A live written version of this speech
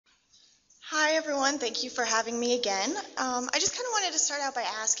Hi everyone, thank you for having me again. I just kind of wanted to start out by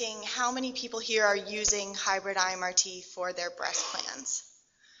asking how many people here are using hybrid IMRT for their breast plans?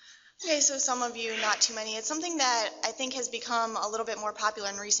 Okay, so some of you, not too many. It's something that I think has become a little bit more popular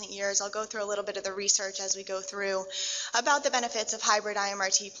in recent years. I'll go through a little bit of the research as we go through about the benefits of hybrid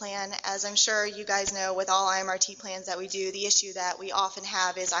IMRT plan. As I'm sure you guys know, with all IMRT plans that we do, the issue that we often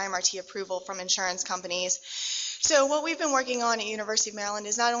have is IMRT approval from insurance companies. So what we've been working on at University of Maryland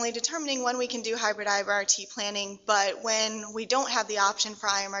is not only determining when we can do hybrid IMRT planning, but when we don't have the option for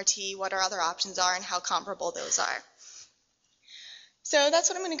IMRT, what our other options are and how comparable those are. So that's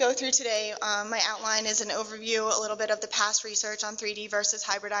what I'm going to go through today. My outline is an overview, a little bit of the past research on 3D versus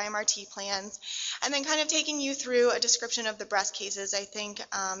hybrid IMRT plans, and then kind of taking you through a description of the breast cases. I think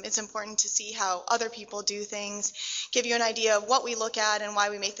it's important to see how other people do things, give you an idea of what we look at and why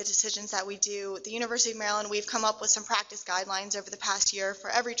we make the decisions that we do. At the University of Maryland, we've come up with some practice guidelines over the past year for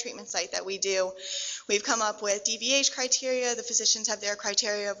every treatment site that we do. We've come up with DVH criteria. The physicians have their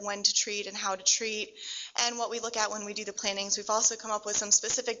criteria of when to treat and how to treat, and what we look at when we do the plannings. We've also come up with some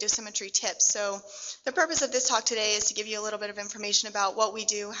specific dosimetry tips. So the purpose of this talk today is to give you a little bit of information about what we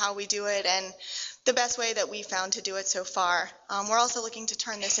do, how we do it, and the best way that we found to do it so far. We're also looking to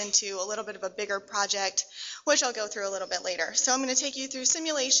turn this into a little bit of a bigger project, which I'll go through a little bit later. So I'm going to take you through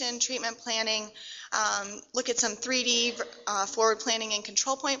simulation, treatment planning, look at some 3D forward planning and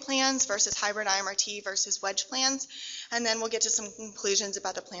control point plans versus hybrid IMRT versus wedge plans, and then we'll get to some conclusions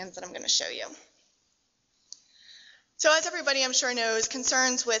about the plans that I'm going to show you. So as everybody I'm sure knows,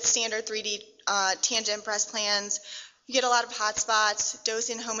 concerns with standard 3D tangent breast plans, you get a lot of hot spots.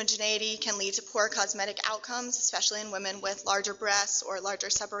 Dose inhomogeneity can lead to poor cosmetic outcomes, especially in women with larger breasts or larger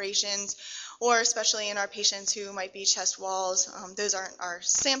separations, or especially in our patients who might be chest walls. Those aren't our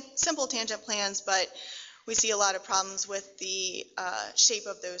simple tangent plans, but we see a lot of problems with the shape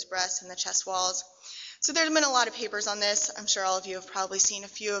of those breasts and the chest walls. So there have been a lot of papers on this. I'm sure all of you have probably seen a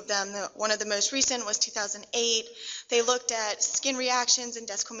few of them. One of the most recent was 2008. They looked at skin reactions and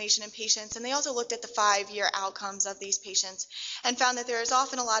desquamation in patients, and they also looked at the 5-year outcomes of these patients and found that there is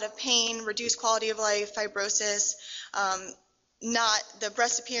often a lot of pain, reduced quality of life, fibrosis. The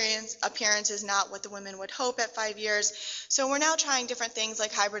breast appearance is not what the women would hope at 5 years. So we're now trying different things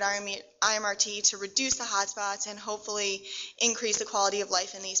like hybrid IMRT to reduce the hotspots and hopefully increase the quality of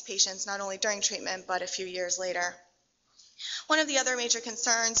life in these patients, not only during treatment, but a few years later. One of the other major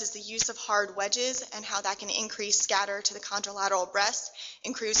concerns is the use of hard wedges and how that can increase scatter to the contralateral breast,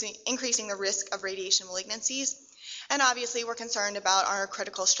 increasing the risk of radiation malignancies. And obviously, we're concerned about our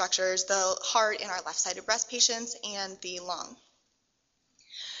critical structures, the heart in our left-sided breast patients and the lung.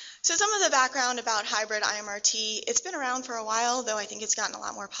 So some of the background about hybrid IMRT, it's been around for a while, though I think it's gotten a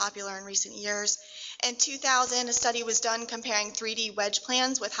lot more popular in recent years. In 2000, a study was done comparing 3D wedge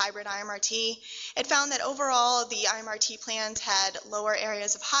plans with hybrid IMRT. It found that overall, the IMRT plans had lower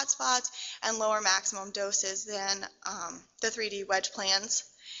areas of hotspots and lower maximum doses than the 3D wedge plans.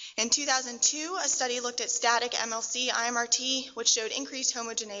 In 2002, a study looked at static MLC IMRT, which showed increased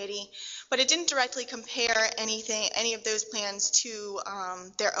homogeneity, but it didn't directly compare any of those plans to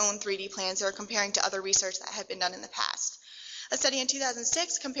their own 3D plans. They were comparing to other research that had been done in the past. A study in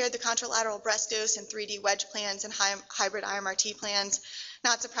 2006 compared the contralateral breast dose in 3D wedge plans and hybrid IMRT plans.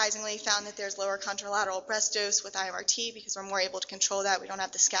 Not surprisingly, found that there's lower contralateral breast dose with IMRT because we're more able to control that. We don't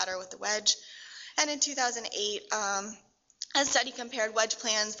have the scatter with the wedge. And in 2008, a study compared wedge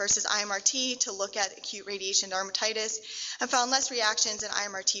plans versus IMRT to look at acute radiation dermatitis and found less reactions in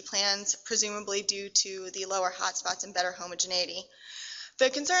IMRT plans, presumably due to the lower hotspots and better homogeneity. The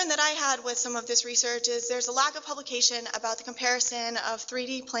concern that I had with some of this research is there's a lack of publication about the comparison of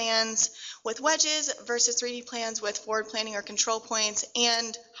 3D plans with wedges versus 3D plans with forward planning or control points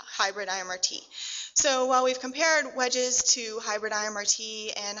and hybrid IMRT. So while we've compared wedges to hybrid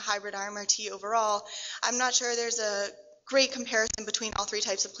IMRT and hybrid IMRT overall, I'm not sure there's a great comparison between all 3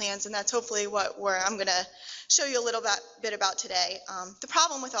 types of plans, and that's hopefully where I'm going to show you a little bit about today. The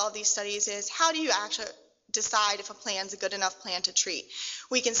problem with all of these studies is how do you actually decide if a plan's a good enough plan to treat?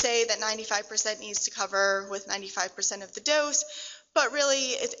 We can say that 95% needs to cover with 95% of the dose, but really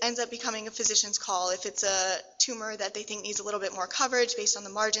it ends up becoming a physician's call. If it's a tumor that they think needs a little bit more coverage based on the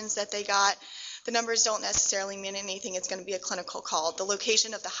margins that they got, the numbers don't necessarily mean anything. It's going to be a clinical call. The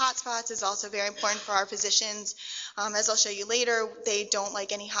location of the hotspots is also very important for our physicians. As I'll show you later, they don't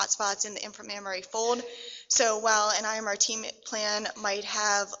like any hotspots in the inframammary fold. So while an IMRT plan might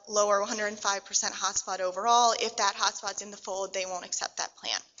have lower 105% hotspot overall, if that hotspot's in the fold, they won't accept that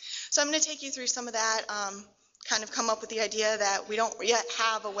plan. So I'm going to take you through some of that, kind of come up with the idea that we don't yet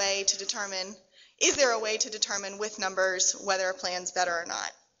have a way to determine, is there a way to determine with numbers whether a plan's better or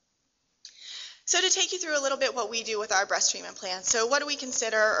not? So to take you through a little bit what we do with our breast treatment plan. So what do we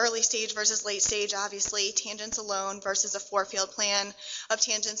consider early stage versus late stage? Obviously, tangents alone versus a 4-field plan of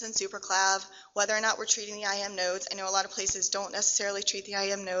tangents and superclav, whether or not we're treating the IM nodes. I know a lot of places don't necessarily treat the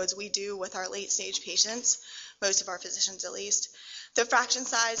IM nodes. We do with our late stage patients, most of our physicians at least. The fraction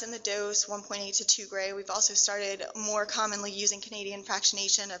size and the dose, 1.8 to 2 gray. We've also started more commonly using Canadian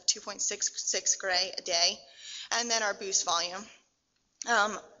fractionation of 2.66 gray a day. And then our boost volume.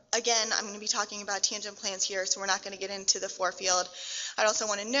 Again, I'm going to be talking about tangent plans here, so we're not going to get into the 4-field. I'd also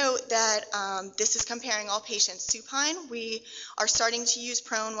want to note that this is comparing all patients supine. We are starting to use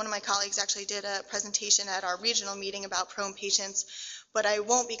prone. One of my colleagues actually did a presentation at our regional meeting about prone patients, but I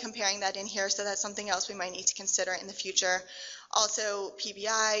won't be comparing that in here, so that's something else we might need to consider in the future. Also,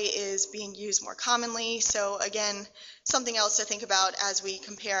 PBI is being used more commonly, so again, something else to think about as we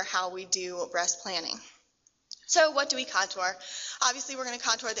compare how we do breast planning. So what do we contour? Obviously, we're going to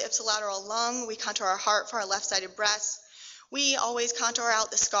contour the ipsilateral lung. We contour our heart for our left-sided breast. We always contour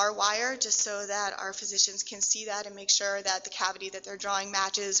out the scar wire just so that our physicians can see that and make sure that the cavity that they're drawing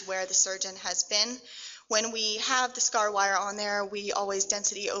matches where the surgeon has been. When we have the scar wire on there, we always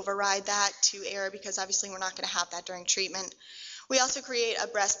density override that to air because obviously we're not going to have that during treatment. We also create a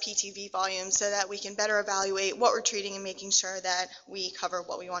breast PTV volume so that we can better evaluate what we're treating and making sure that we cover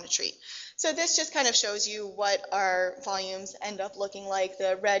what we want to treat. So this just kind of shows you what our volumes end up looking like.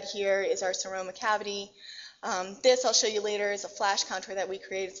 The red here is our seroma cavity. This I'll show you later is a flash contour that we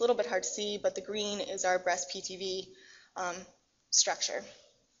create. It's a little bit hard to see, but the green is our breast PTV structure.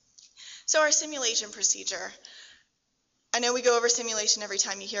 So our simulation procedure. I know we go over simulation every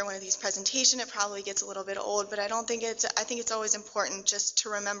time you hear one of these presentations. It probably gets a little bit old, but I think it's always important just to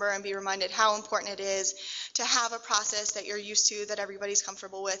remember and be reminded how important it is to have a process that you're used to, that everybody's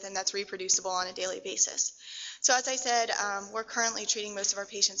comfortable with, and that's reproducible on a daily basis. So as I said, we're currently treating most of our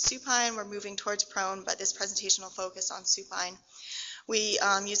patients supine. We're moving towards prone, but this presentation will focus on supine. We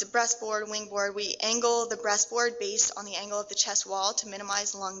use a breastboard, wing board. We angle the breastboard based on the angle of the chest wall to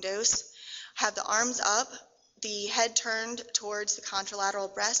minimize lung dose. Have the arms up, the head turned towards the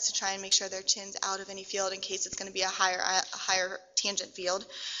contralateral breast to try and make sure their chin's out of any field in case it's going to be a higher tangent field.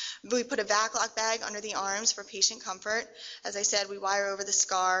 We put a vac lock bag under the arms for patient comfort. As I said, we wire over the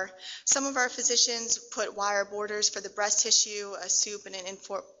scar. Some of our physicians put wire borders for the breast tissue, a sup and an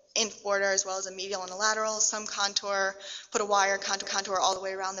inf border, as well as a medial and a lateral. Some contour, put a wire contour all the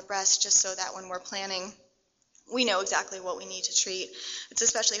way around the breast just so that when we're planning, we know exactly what we need to treat. It's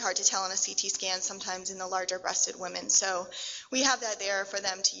especially hard to tell on a CT scan sometimes in the larger breasted women. So we have that there for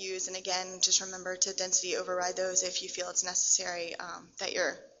them to use. And again, just remember to density override those if you feel it's necessary that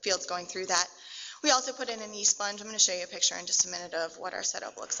your field's going through that. We also put in a knee sponge. I'm going to show you a picture in just a minute of what our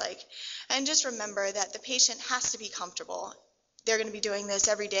setup looks like. And just remember that the patient has to be comfortable. They're going to be doing this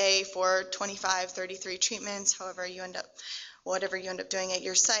every day for 25, 33 treatments, whatever you end up doing at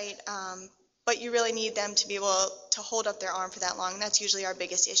your site. But you really need them to be able to hold up their arm for that long, and that's usually our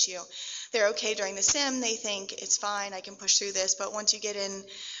biggest issue. They're okay during the sim, they think it's fine, I can push through this, but once you get in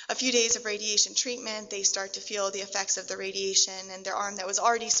a few days of radiation treatment, they start to feel the effects of the radiation, and their arm that was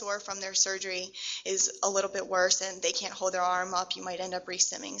already sore from their surgery is a little bit worse, and they can't hold their arm up, you might end up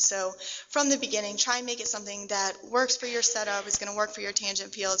re-simming. So from the beginning, try and make it something that works for your setup, is going to work for your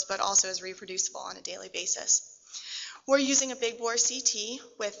tangent fields, but also is reproducible on a daily basis. We're using a big bore CT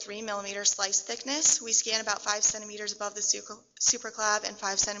with 3 millimeter slice thickness. We scan about 5 centimeters above the supraclav and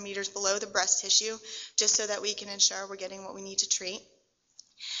 5 centimeters below the breast tissue, just so that we can ensure we're getting what we need to treat.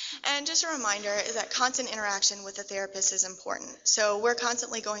 And just a reminder is that constant interaction with the therapist is important. So we're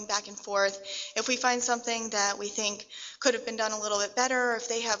constantly going back and forth. If we find something that we think could have been done a little bit better, or if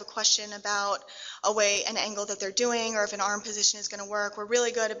they have a question about an angle that they're doing, or if an arm position is going to work, we're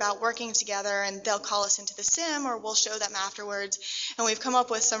really good about working together, and they'll call us into the sim or we'll show them afterwards. And we've come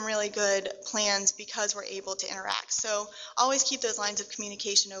up with some really good plans because we're able to interact. So always keep those lines of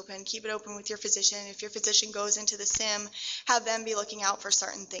communication open. Keep it open with your physician. If your physician goes into the sim, have them be looking out for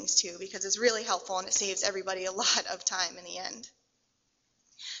certain things too, because it's really helpful and it saves everybody a lot of time in the end.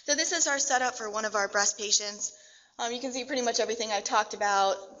 So this is our setup for one of our breast patients. You can see pretty much everything I talked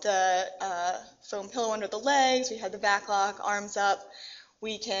about, the foam pillow under the legs, we had the back lock, arms up.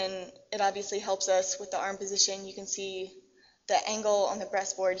 It obviously helps us with the arm position. You can see the angle on the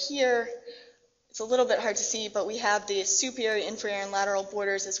breastboard here. It's a little bit hard to see, but we have the superior, inferior, and lateral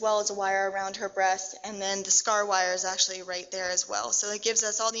borders as well as a wire around her breast, and then the scar wire is actually right there as well. So it gives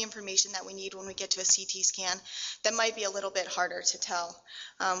us all the information that we need when we get to a CT scan that might be a little bit harder to tell.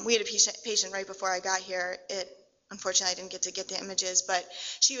 We had a patient right before I got here. unfortunately I didn't get to get the images, but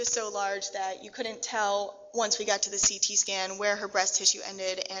she was so large that you couldn't tell once we got to the CT scan where her breast tissue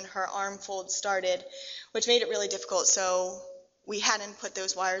ended and her arm fold started, which made it really difficult. So we hadn't put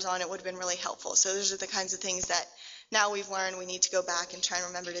those wires on, it would have been really helpful. So those are the kinds of things that now we've learned we need to go back and try and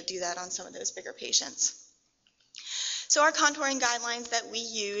remember to do that on some of those bigger patients. So our contouring guidelines that we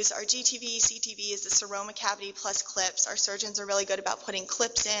use, our GTV, CTV is the seroma cavity plus clips. Our surgeons are really good about putting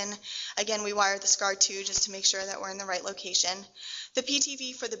clips in. Again, we wire the scar too just to make sure that we're in the right location. The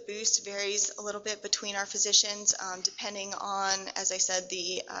PTV for the boost varies a little bit between our physicians depending on, as I said,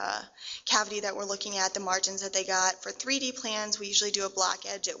 the cavity that we're looking at, the margins that they got. For 3D plans, we usually do a block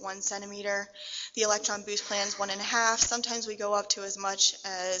edge at 1 centimeter. The electron boost plans 1.5. Sometimes we go up to as much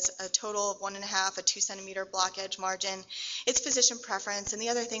as a total of 1.5, a 2 centimeter block edge margin. It's physician preference, and the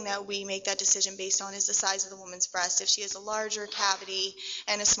other thing that we make that decision based on is the size of the woman's breast. If she has a larger cavity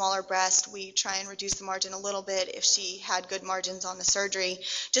and a smaller breast, we try and reduce the margin a little bit if she had good margins on the surgery,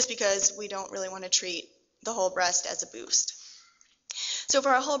 just because we don't really want to treat the whole breast as a boost. So for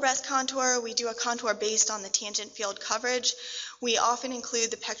our whole breast contour, we do a contour based on the tangent field coverage. We often include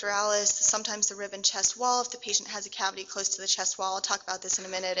the pectoralis, sometimes the rib and chest wall if the patient has a cavity close to the chest wall. I'll talk about this in a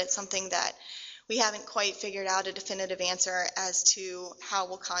minute. It's something that we haven't quite figured out a definitive answer as to how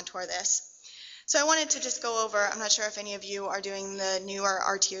we'll contour this. So I wanted to just go over, I'm not sure if any of you are doing the newer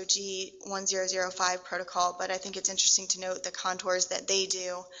RTOG 1005 protocol, but I think it's interesting to note the contours that they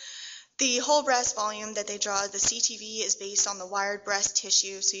do. The whole breast volume that they draw, the CTV, is based on the wired breast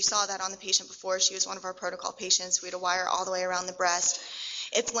tissue. So you saw that on the patient before. She was one of our protocol patients. We had a wire all the way around the breast.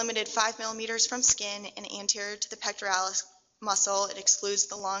 It's limited 5 millimeters from skin and anterior to the pectoralis muscle. It excludes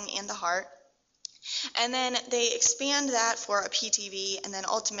the lung and the heart. And then they expand that for a PTV and then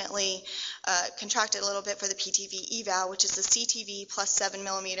ultimately contract it a little bit for the PTV eval, which is the CTV plus 7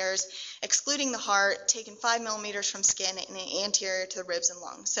 millimeters, excluding the heart, taking 5 millimeters from skin and anterior to the ribs and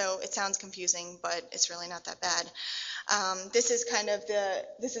lungs. So it sounds confusing, but it's really not that bad. This is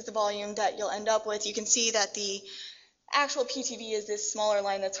the volume that you'll end up with. You can see that the actual PTV is this smaller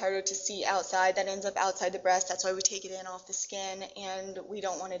line that's harder to see outside, that ends up outside the breast. That's why we take it in off the skin, and we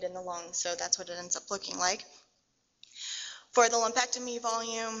don't want it in the lungs, so that's what it ends up looking like. For the lumpectomy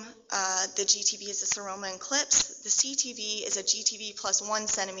volume, the GTV is the seroma and clips. The CTV is a GTV plus 1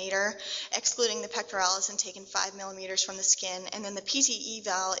 centimeter, excluding the pectoralis and taking 5 millimeters from the skin. And then the PT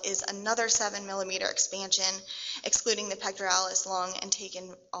eval is another 7 millimeter expansion, excluding the pectoralis, lung, and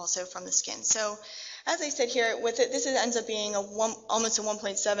taken also from the skin. So as I said here, with it, this ends up being almost a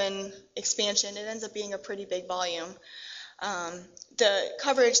 1.7 expansion. It ends up being a pretty big volume. The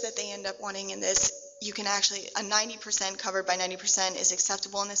coverage that they end up wanting in this, you can actually, a 90% covered by 90% is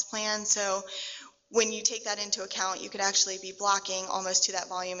acceptable in this plan. So when you take that into account, you could actually be blocking almost to that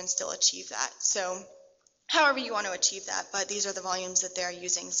volume and still achieve that. So however you want to achieve that, but these are the volumes that they're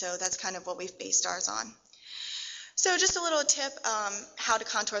using. So that's kind of what we've based ours on. So just a little tip, how to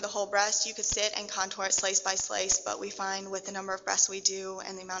contour the whole breast. You could sit and contour it slice by slice, but we find with the number of breasts we do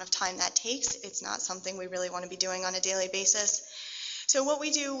and the amount of time that takes, it's not something we really want to be doing on a daily basis. So what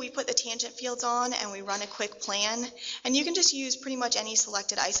we do, we put the tangent fields on and we run a quick plan, and you can just use pretty much any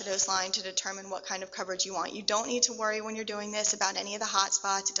selected isodose line to determine what kind of coverage you want. You don't need to worry when you're doing this about any of the hot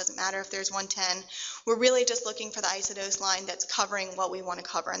spots. It doesn't matter if there's 110. We're really just looking for the isodose line that's covering what we want to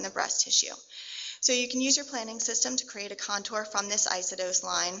cover in the breast tissue. So you can use your planning system to create a contour from this isodose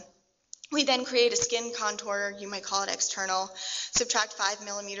line. We then create a skin contour, you might call it external, subtract 5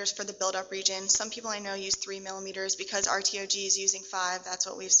 millimeters for the buildup region. Some people I know use 3 millimeters because RTOG is using 5. That's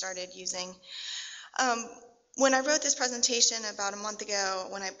what we've started using. When I wrote this presentation about a month ago,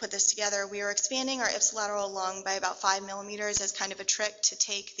 when I put this together, we were expanding our ipsilateral lung by about 5 millimeters as kind of a trick to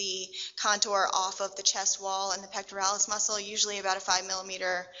take the contour off of the chest wall and the pectoralis muscle. Usually about a 5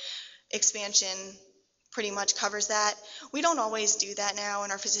 millimeter expansion pretty much covers that. We don't always do that now,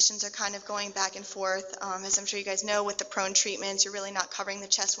 and our physicians are kind of going back and forth. As I'm sure you guys know, with the prone treatments, you're really not covering the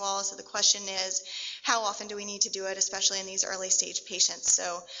chest wall, so the question is, how often do we need to do it, especially in these early stage patients?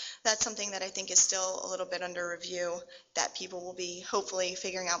 So that's something that I think is still a little bit under review that people will be hopefully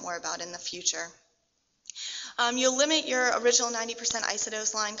figuring out more about in the future. You'll limit your original 90%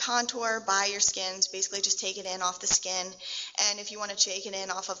 isodose line contour by your skins. Basically just take it in off the skin, and if you want to take it in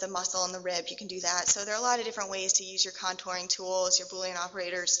off of the muscle and the rib, you can do that. So there are a lot of different ways to use your contouring tools, your Boolean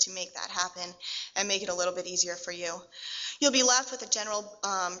operators, to make that happen and make it a little bit easier for you. You'll be left with a general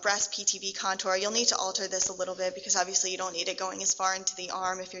breast PTV contour. You'll need to alter this a little bit because obviously you don't need it going as far into the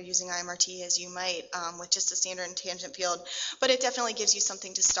arm if you're using IMRT as you might with just a standard tangent field, but it definitely gives you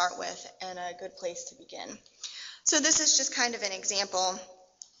something to start with and a good place to begin. So this is just kind of an example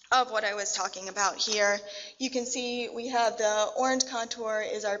of what I was talking about here. You can see we have the orange contour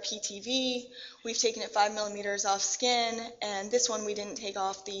is our PTV. We've taken it 5 millimeters off skin, and this one we didn't take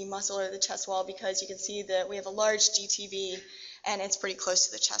off the muscle or the chest wall because you can see that we have a large GTV and it's pretty close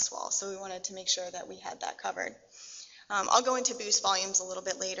to the chest wall, so we wanted to make sure that we had that covered. I'll go into boost volumes a little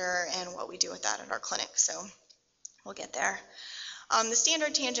bit later and what we do with that at our clinic, so we'll get there. The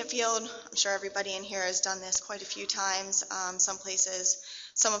standard tangent field, I'm sure everybody in here has done this quite a few times. Some places,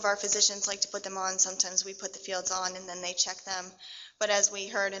 some of our physicians like to put them on. Sometimes we put the fields on and then they check them. But as we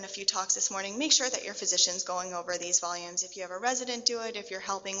heard in a few talks this morning, make sure that your physician's going over these volumes. If you have a resident do it, if you're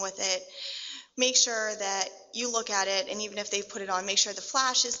helping with it, make sure that you look at it, and even if they've put it on, make sure the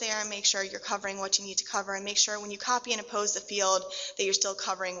flash is there, make sure you're covering what you need to cover, and make sure when you copy and oppose the field that you're still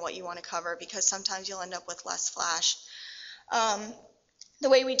covering what you want to cover, because sometimes you'll end up with less flash. The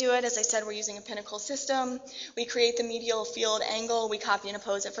way we do it, as I said, we're using a pinnacle system. We create the medial field angle. We copy and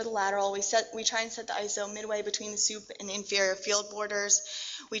oppose it for the lateral. We try and set the ISO midway between the sup and inferior field borders.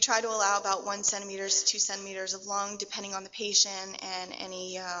 We try to allow about 1 centimeter to 2 centimeters of lung, depending on the patient and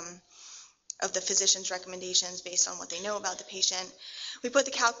any of the physician's recommendations based on what they know about the patient. We put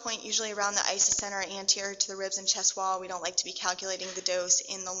the calc point usually around the isocenter anterior to the ribs and chest wall. We don't like to be calculating the dose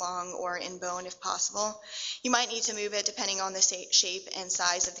in the lung or in bone if possible. You might need to move it depending on the shape and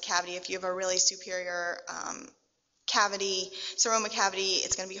size of the cavity. If you have a really superior cavity, seroma cavity,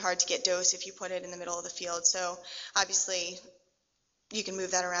 it's going to be hard to get dose if you put it in the middle of the field. So obviously you can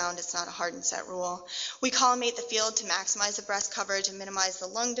move that around. It's not a hard and set rule. We collimate the field to maximize the breast coverage and minimize the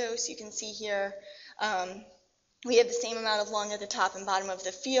lung dose. You can see here we have the same amount of lung at the top and bottom of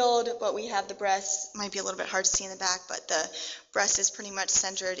the field, but we have the breast, might be a little bit hard to see in the back, but the breast is pretty much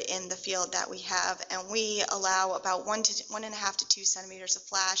centered in the field that we have, and we allow about 1.5 to 2 centimeters of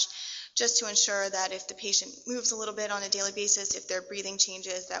flash just to ensure that if the patient moves a little bit on a daily basis, if their breathing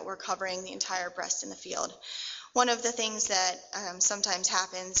changes, that we're covering the entire breast in the field. One of the things that sometimes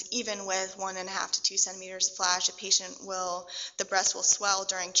happens, even with 1.5 to 2 centimeters of flash, the breast will swell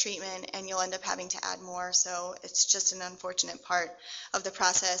during treatment and you'll end up having to add more. So it's just an unfortunate part of the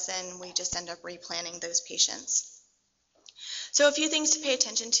process, and we just end up replanning those patients. So a few things to pay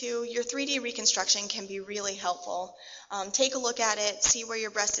attention to. Your 3D reconstruction can be really helpful. Take a look at it, see where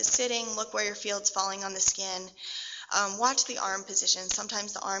your breast is sitting, look where your field's falling on the skin. Watch the arm position.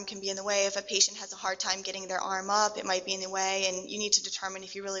 Sometimes the arm can be in the way. If a patient has a hard time getting their arm up, it might be in the way, and you need to determine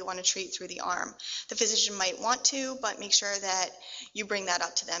if you really want to treat through the arm. The physician might want to, but make sure that you bring that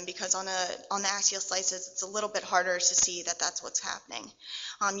up to them, because on the axial slices, it's a little bit harder to see that that's what's happening.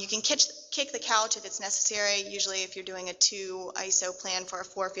 You can kick the couch if it's necessary. Usually if you're doing a 2 ISO plan for a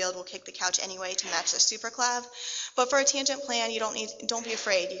 4 field, we'll kick the couch anyway to match the superclav. But for a tangent plan, don't be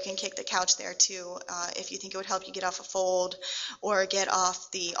afraid. You can kick the couch there too if you think it would help you get off a fold or get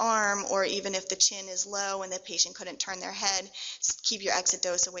off the arm, or even if the chin is low and the patient couldn't turn their head, keep your exit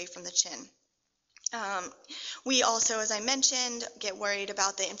dose away from the chin. We also, as I mentioned, get worried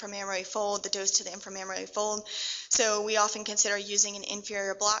about the inframammary fold, the dose to the inframammary fold. So we often consider using an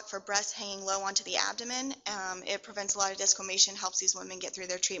inferior block for breasts hanging low onto the abdomen. It prevents a lot of discomation, helps these women get through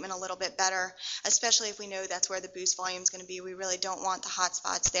their treatment a little bit better, especially if we know that's where the boost volume is going to be. We really don't want the hot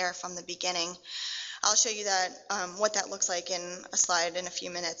spots there from the beginning. I'll show you that what that looks like in a slide in a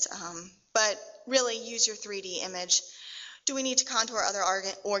few minutes. But really use your 3D image. Do we need to contour other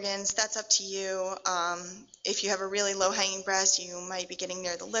organs? That's up to you. If you have a really low-hanging breast, you might be getting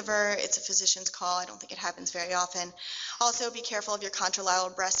near the liver. It's a physician's call. I don't think it happens very often. Also, be careful of your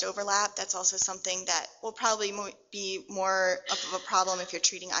contralateral breast overlap. That's also something that will probably be more of a problem if you're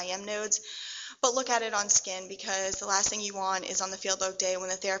treating IM nodes. But look at it on skin, because the last thing you want is on the field load day when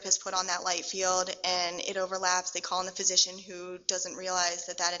the therapist put on that light field and it overlaps. They call in the physician who doesn't realize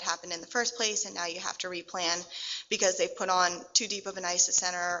that had happened in the first place, and now you have to replan because they've put on too deep of an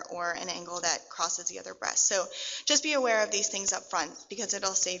isocenter or an angle that crosses the other breast. So just be aware of these things up front, because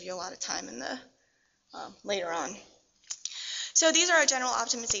it'll save you a lot of time in the later on. So these are our general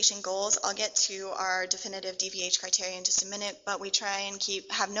optimization goals. I'll get to our definitive DVH criteria in just a minute, but we try and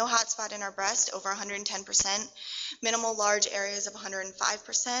have no hot spot in our breast over 110%, minimal large areas of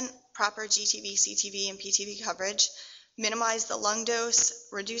 105%, proper GTV, CTV, and PTV coverage, minimize the lung dose,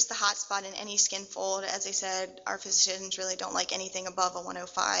 reduce the hot spot in any skin fold. As I said, our physicians really don't like anything above a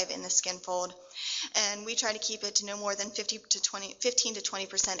 105 in the skin fold. And we try to keep it to no more than 15 to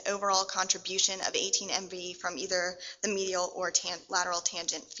 20% overall contribution of 18 MV from either the medial or lateral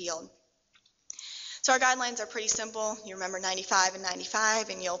tangent field. So our guidelines are pretty simple. You remember 95 and 95,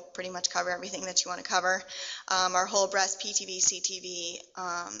 and you'll pretty much cover everything that you want to cover. Our whole breast PTV, CTV,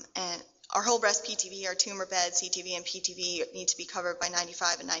 and our whole breast PTV, our tumor bed, CTV, and PTV need to be covered by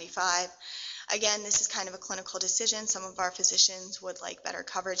 95 and 95. Again, this is kind of a clinical decision. Some of our physicians would like better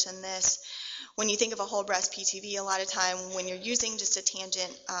coverage than this. When you think of a whole breast PTV, a lot of time when you're using just a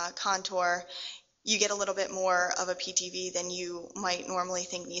tangent contour, you get a little bit more of a PTV than you might normally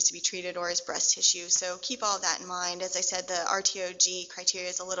think needs to be treated or is breast tissue. So keep all of that in mind. As I said, the RTOG criteria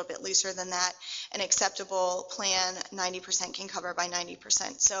is a little bit looser than that. An acceptable plan, 90% can cover by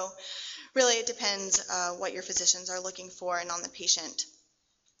 90%. So really it depends what your physicians are looking for and on the patient.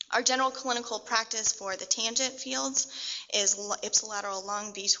 Our general clinical practice for the tangent fields is ipsilateral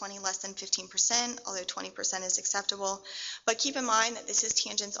lung, V20 less than 15%, although 20% is acceptable. But keep in mind that this is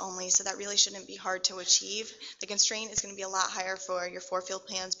tangents only, so that really shouldn't be hard to achieve. The constraint is going to be a lot higher for your 4-field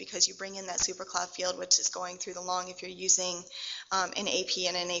plans because you bring in that superclave field, which is going through the lung if you're using an AP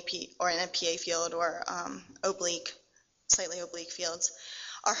and an AP or an PA field or oblique, slightly oblique fields.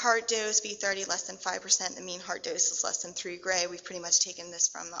 Our heart dose, V30, less than 5%. The mean heart dose is less than 3 gray. We've pretty much taken this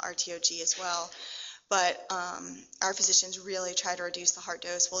from the RTOG as well. But our physicians really try to reduce the heart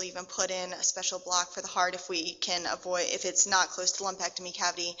dose. We'll even put in a special block for the heart if we can avoid, if it's not close to lumpectomy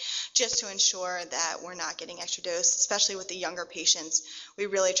cavity, just to ensure that we're not getting extra dose, especially with the younger patients. We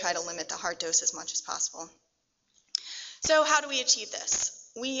really try to limit the heart dose as much as possible. So how do we achieve this?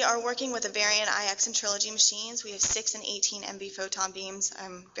 We are working with the Varian IX and Trilogy machines. We have 6 and 18 MB photon beams.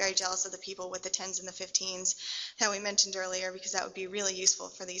 I'm very jealous of the people with the 10s and the 15s that we mentioned earlier because that would be really useful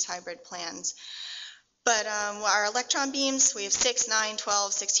for these hybrid plans. But our electron beams, we have 6, 9,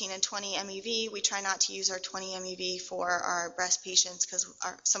 12, 16, and 20 MeV. We try not to use our 20 MeV for our breast patients because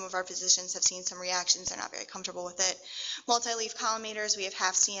some of our physicians have seen some reactions. They're not very comfortable with it. Multi-leaf collimators, we have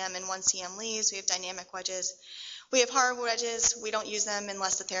half CM and 1 CM leads. We have dynamic wedges. We have hard wedges. We don't use them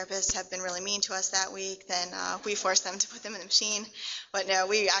unless the therapists have been really mean to us that week. Then we force them to put them in the machine. But no,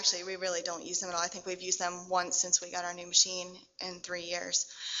 we really don't use them at all. I think we've used them once since we got our new machine in 3 years.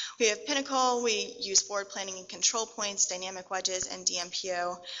 We have Pinnacle. We use forward planning and control points, dynamic wedges, and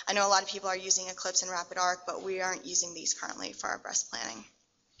DMPO. I know a lot of people are using Eclipse and Rapid Arc, but we aren't using these currently for our breast planning.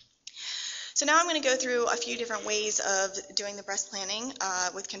 So now I'm going to go through a few different ways of doing the breast planning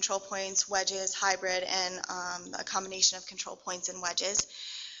with control points, wedges, hybrid, and a combination of control points and wedges.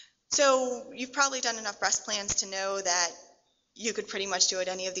 So you've probably done enough breast plans to know that you could pretty much do it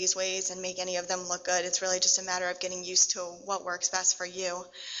any of these ways and make any of them look good. It's really just a matter of getting used to what works best for you.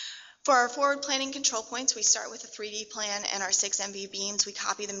 For our forward planning control points, we start with a 3D plan and our 6 MV beams. We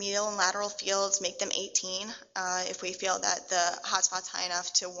copy the medial and lateral fields, make them 18 if we feel that the hotspot's high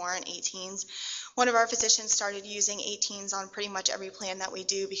enough to warrant 18s. One of our physicians started using 18s on pretty much every plan that we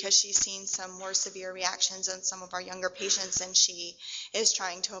do because she's seen some more severe reactions in some of our younger patients, and she is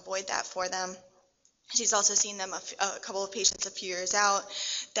trying to avoid that for them. She's also seen them a couple of patients a few years out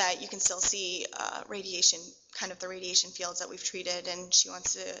that you can still see radiation, kind of the radiation fields that we've treated, and she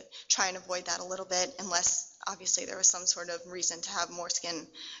wants to try and avoid that a little bit unless obviously there was some sort of reason to have more skin,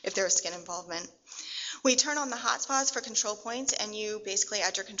 if there was skin involvement. We turn on the hotspots for control points, and you basically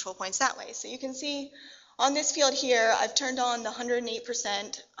add your control points that way. So you can see on this field here, I've turned on the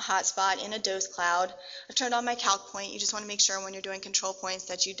 108% hotspot in a dose cloud. I've turned on my calc point. You just want to make sure when you're doing control points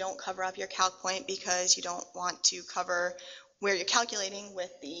that you don't cover up your calc point because you don't want to cover where you're calculating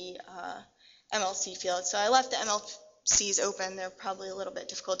with the MLC field. So I left the MLCs open. They're probably a little bit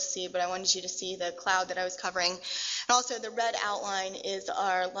difficult to see, but I wanted you to see the cloud that I was covering. And also the red outline is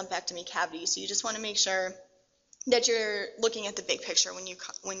our lumpectomy cavity. So you just want to make sure that you're looking at the big picture when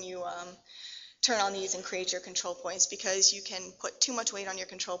you turn on these and create your control points, because you can put too much weight on your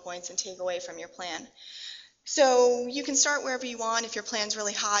control points and take away from your plan. So you can start wherever you want. If your plan's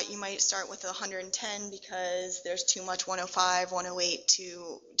really hot, you might start with 110 because there's too much 105, 108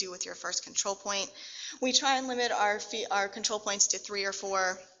 to do with your first control point. We try and limit our control points to 3 or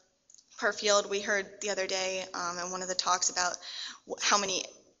 4 per field. We heard the other day in one of the talks about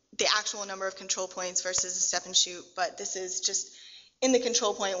the actual number of control points versus a step and shoot, but this is just in the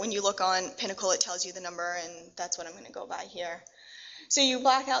control point. When you look on Pinnacle, it tells you the number, and that's what I'm going to go by here. So you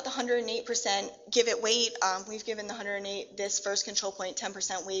black out the 108%, give it weight. We've given the 108, this first control point,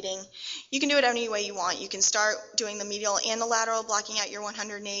 10% weighting. You can do it any way you want. You can start doing the medial and the lateral, blocking out your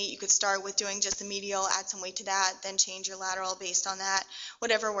 108. You could start with doing just the medial, add some weight to that, then change your lateral based on that,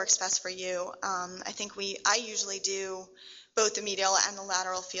 whatever works best for you. I usually do both the medial and the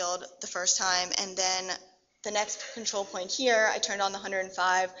lateral field the first time, and then the next control point here, I turned on the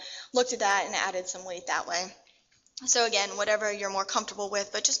 105, looked at that, and added some weight that way. So again, whatever you're more comfortable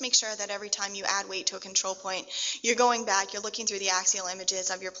with, but just make sure that every time you add weight to a control point, you're going back, you're looking through the axial images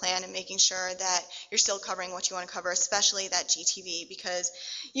of your plan and making sure that you're still covering what you want to cover, especially that GTV, because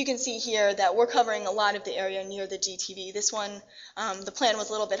you can see here that we're covering a lot of the area near the GTV. This one, the plan was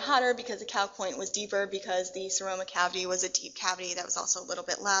a little bit hotter because the calc point was deeper, because the seroma cavity was a deep cavity that was also a little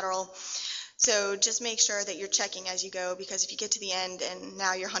bit lateral. So just make sure that you're checking as you go, because if you get to the end and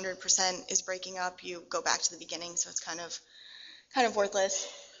now your 100% is breaking up, you go back to the beginning, so it's kind of worthless.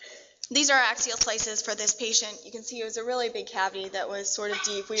 These are axial slices for this patient. You can see it was a really big cavity that was sort of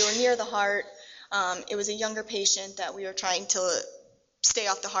deep. We were near the heart. It was a younger patient that we were trying to stay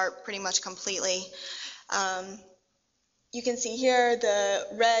off the heart pretty much completely. You can see here the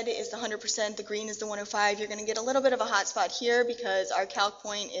red is the 100%, the green is the 105. You're going to get a little bit of a hot spot here because our calc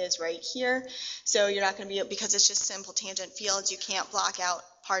point is right here. So you're not going to be, because it's just simple tangent fields, you can't block out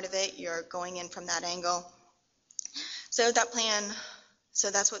part of it. You're going in from that angle. So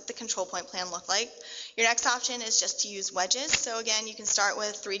that's what the control point plan looked like. Your next option is just to use wedges. So again, you can start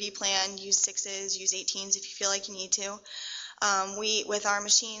with 3D plan, use 6s, use 18s if you feel like you need to. With our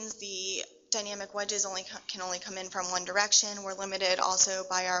machines, the dynamic wedges can only come in from one direction. We're limited also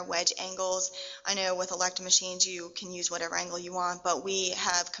by our wedge angles. I know with elective machines you can use whatever angle you want, but we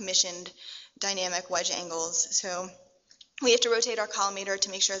have commissioned dynamic wedge angles. So we have to rotate our collimator to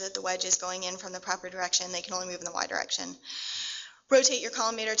make sure that the wedge is going in from the proper direction. They can only move in the Y direction. Rotate your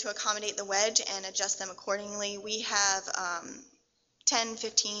collimator to accommodate the wedge and adjust them accordingly. We have 10,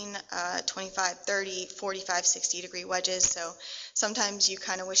 15, 25, 30, 45, 60 degree wedges. So sometimes you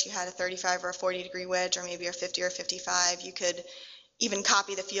kind of wish you had a 35 or a 40 degree wedge, or maybe a 50 or 55. You could even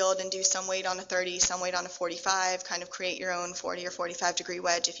copy the field and do some weight on a 30, some weight on a 45, kind of create your own 40 or 45 degree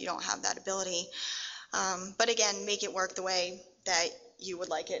wedge if you don't have that ability. But again, make it work the way that you would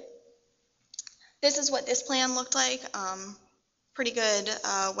like it. This is what this plan looked like. Pretty good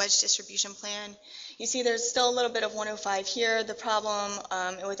wedge distribution plan. You see there's still a little bit of 105 here. The problem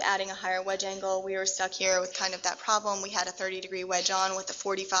with adding a higher wedge angle, we were stuck here with kind of that problem. We had a 30 degree wedge on with the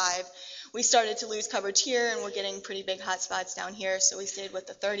 45. We started to lose coverage here, and we're getting pretty big hot spots down here, so we stayed with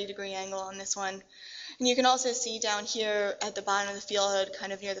the 30 degree angle on this one. And you can also see down here at the bottom of the field,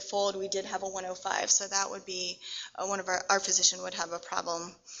 kind of near the fold, we did have a 105, so that would be one of our physician would have a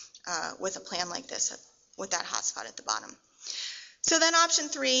problem with a plan like this, with that hot spot at the bottom. So then option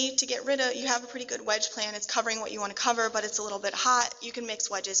 3, to get rid of, you have a pretty good wedge plan. It's covering what you want to cover, but it's a little bit hot. You can mix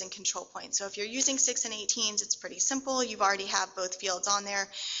wedges and control points. So if you're using 6 and 18s, it's pretty simple. You've already have both fields on there.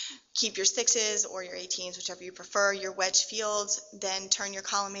 Keep your 6s or your 18s, whichever you prefer, your wedge fields. Then turn your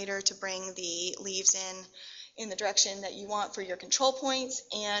collimator to bring the leaves in the direction that you want for your control points,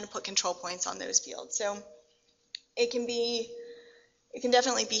 and put control points on those fields. So it can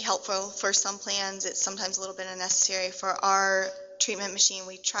definitely be helpful for some plans. It's sometimes a little bit unnecessary. For our treatment machine,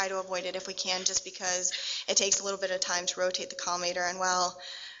 we try to avoid it if we can, just because it takes a little bit of time to rotate the collimator. And while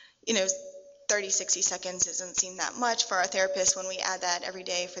 30, 60 seconds doesn't seem that much for our therapists, when we add that every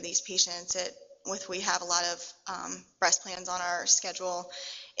day for these patients, we have a lot of breast plans on our schedule,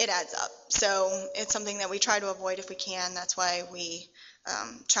 it adds up. So it's something that we try to avoid if we can. That's why we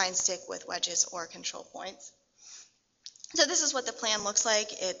try and stick with wedges or control points. So this is what the plan looks like.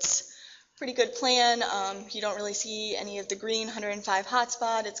 It's a pretty good plan. You don't really see any of the green 105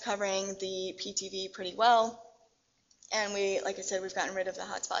 hotspot. It's covering the PTV pretty well. And like I said, we've gotten rid of the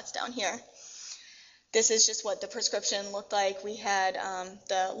hotspots down here. This is just what the prescription looked like. We had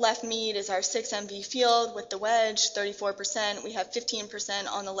the left mead is our 6 MV field with the wedge, 34%. We have 15%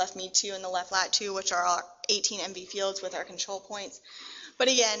 on the left mead 2 and the left lat 2, which are our 18 MV fields with our control points. But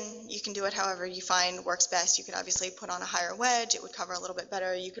again, you can do it however you find works best. You could obviously put on a higher wedge. It would cover a little bit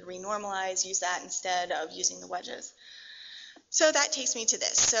better. You could renormalize, use that instead of using the wedges. So that takes me to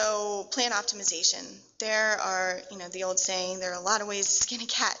this. So plan optimization. There are, the old saying, there are a lot of ways to skin a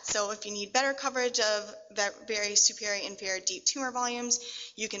cat. So if you need better coverage of very superior, inferior, deep tumor volumes,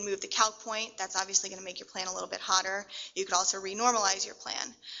 you can move the calc point. That's obviously going to make your plan a little bit hotter. You could also renormalize your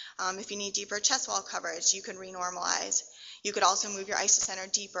plan. If you need deeper chest wall coverage, you can renormalize. You could also move your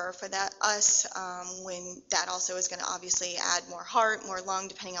isocenter deeper for when that also is going to obviously add more heart, more lung,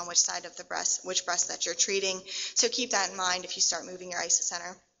 depending on which side of the breast, which breast that you're treating. So keep that in mind if you start moving your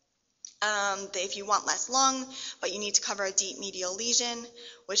isocenter. If you want less lung, but you need to cover a deep medial lesion,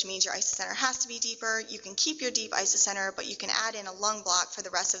 which means your isocenter has to be deeper, you can keep your deep isocenter, but you can add in a lung block for the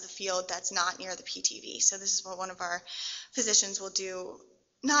rest of the field that's not near the PTV. So this is what one of our physicians will do,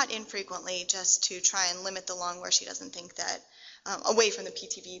 not infrequently, just to try and limit the lung where she doesn't think that, away from the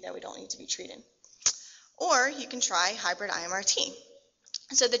PTV, that we don't need to be treated. Or you can try hybrid IMRT.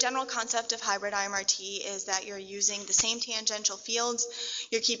 So the general concept of hybrid IMRT is that you're using the same tangential fields,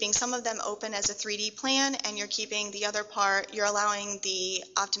 you're keeping some of them open as a 3D plan, and you're keeping the other part, you're allowing the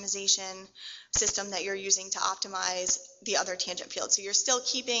optimization system that you're using to optimize the other tangent fields. So you're still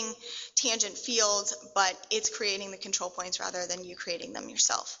keeping tangent fields, but it's creating the control points rather than you creating them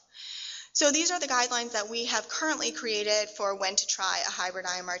yourself. So these are the guidelines that we have currently created for when to try a hybrid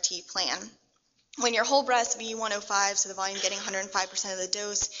IMRT plan. When your whole breast V105, so the volume getting 105% of the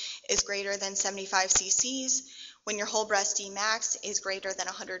dose, is greater than 75 cc's, when your whole breast D max is greater than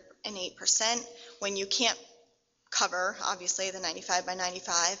 108%, when you can't cover, obviously, the 95 by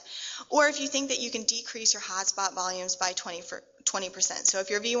 95, or if you think that you can decrease your hotspot volumes by 20%. So if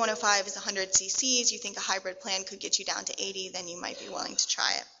your V105 is 100 cc's, you think a hybrid plan could get you down to 80, then you might be willing to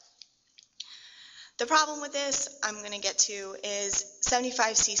try it. The problem with this, I'm going to get to, is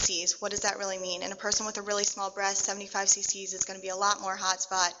 75 cc's. What does that really mean? In a person with a really small breast, 75 cc's is going to be a lot more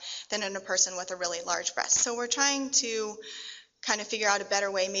hotspot than in a person with a really large breast. So we're trying to kind of figure out a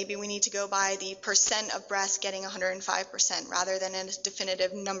better way. Maybe we need to go by the percent of breast getting 105% rather than a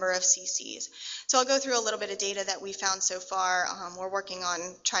definitive number of cc's. So I'll go through a little bit of data that we found so far. We're working on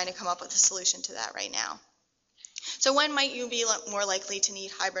trying to come up with a solution to that right now. So when might you be more likely to need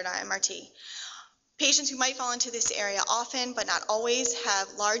hybrid IMRT? Patients who might fall into this area often, but not always, have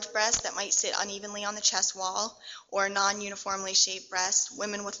large breasts that might sit unevenly on the chest wall, or non-uniformly shaped breasts,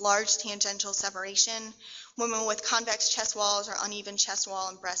 women with large tangential separation, women with convex chest walls or uneven chest wall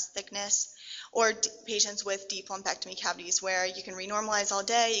and breast thickness, or patients with deep lumpectomy cavities where you can renormalize all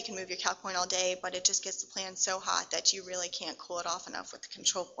day, you can move your calc point all day, but it just gets the plan so hot that you really can't cool it off enough with the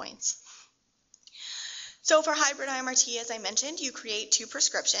control points. So for hybrid IMRT, as I mentioned, you create two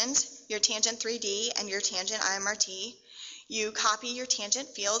prescriptions, your tangent 3D and your tangent IMRT. You copy your tangent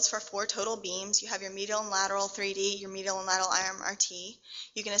fields for 4 total beams. You have your medial and lateral 3D, your medial and lateral IMRT.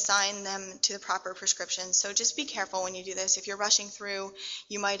 You can assign them to the proper prescription. So just be careful when you do this. If you're rushing through,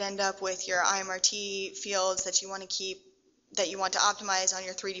 you might end up with your IMRT fields that you want to keep, that you want to optimize on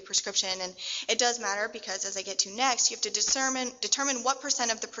your 3D prescription, and it does matter because, as I get to next, you have to determine what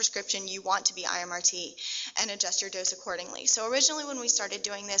percent of the prescription you want to be IMRT and adjust your dose accordingly. So originally when we started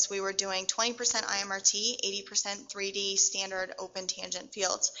doing this, we were doing 20% IMRT, 80% 3D standard open tangent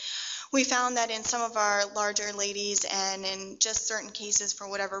fields. We found that in some of our larger ladies and in just certain cases, for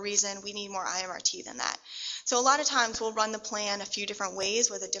whatever reason, we need more IMRT than that. So a lot of times we'll run the plan a few different ways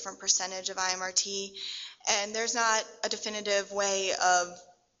with a different percentage of IMRT, and there's not a definitive way of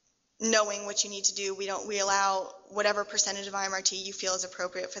knowing what you need to do. We allow whatever percentage of IMRT you feel is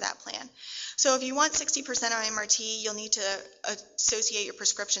appropriate for that plan. So if you want 60% IMRT, you'll need to associate your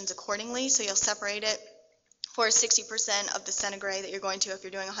prescriptions accordingly. So you'll separate it for 60% of the centigrade that you're going to. If you're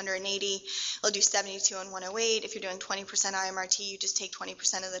doing 180, you'll do 72 and 108. If you're doing 20% IMRT, you just take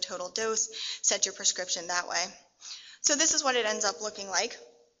 20% of the total dose, set your prescription that way. So this is what it ends up looking like.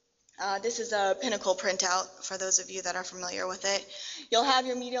 This is a Pinnacle printout for those of you that are familiar with it. You'll have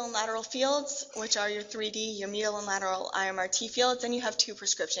your medial and lateral fields, which are your 3D, your medial and lateral IMRT fields, and you have two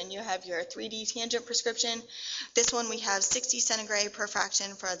prescriptions. You have your 3D tangent prescription. This one we have 60 centigrade per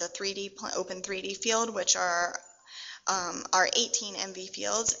fraction for the 3D open 3D field, which are our 18 MV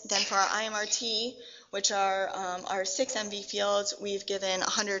fields. Then for our IMRT, which are our 6 MV fields, we've given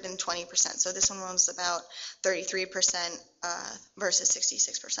 120%. So this one was about 33% versus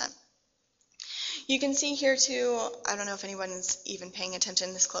 66%. You can see here too, I don't know if anyone's even paying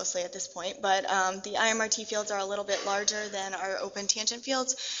attention this closely at this point, but the IMRT fields are a little bit larger than our open tangent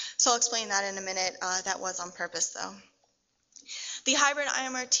fields, so I'll explain that in a minute. That was on purpose though. The hybrid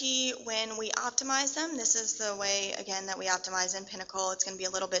IMRT, when we optimize them, this is the way, again, that we optimize in Pinnacle. It's going to be a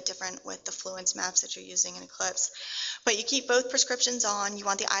little bit different with the Fluence maps that you're using in Eclipse. But you keep both prescriptions on. You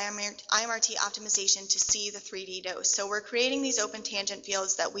want the IMRT optimization to see the 3D dose. So we're creating these open tangent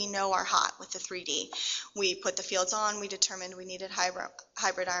fields that we know are hot with the 3D. We put the fields on. We determined we needed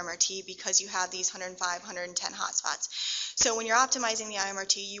hybrid IMRT because you have these 105, 110 hotspots. So when you're optimizing the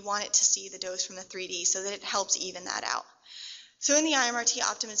IMRT, you want it to see the dose from the 3D so that it helps even that out. So in the IMRT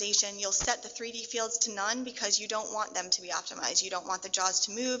optimization, you'll set the 3D fields to none because you don't want them to be optimized. You don't want the jaws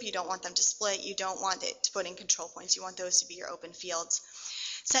to move, you don't want them to split, you don't want it to put in control points. You want those to be your open fields.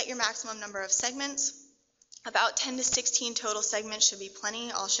 Set your maximum number of segments. About 10 to 16 total segments should be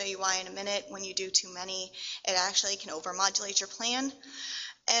plenty. I'll show you why in a minute. When you do too many, it actually can overmodulate your plan.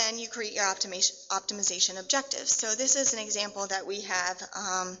 And you create your optimization objectives. So this is an example that we have.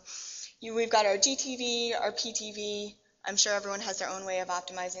 We've got our GTV, our PTV. I'm sure everyone has their own way of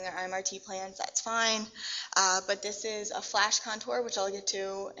optimizing their IMRT plans. That's fine. But this is a flash contour, which I'll get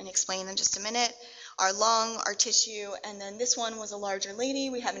to and explain in just a minute. our lung, our tissue, and then this one was a larger lady.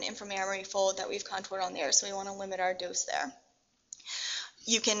 We have an inframammary fold that we've contoured on there, so we want to limit our dose there.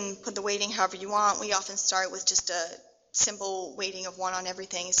 You can put the weighting however you want. We often start with just a simple weighting of 1 on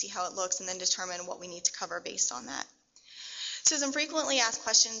everything, see how it looks, and then determine what we need to cover based on that. So some frequently asked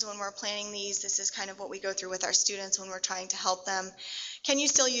questions when we're planning these, this is kind of what we go through with our students when we're trying to help them. Can you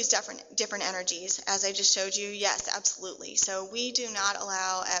still use different energies? As I just showed you, yes, absolutely. So we do not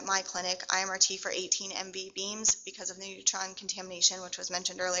allow at my clinic IMRT for 18 MV beams because of the neutron contamination, which was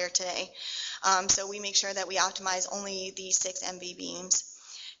mentioned earlier today. So we make sure that we optimize only the 6 MV beams.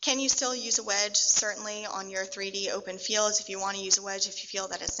 Can you still use a wedge? Certainly on your 3D open fields. If you want to use a wedge, if you feel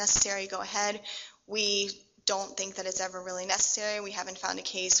that it's necessary, go ahead. We don't think that it's ever really necessary. We haven't found a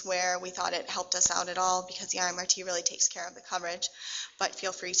case where we thought it helped us out at all because the IMRT really takes care of the coverage, but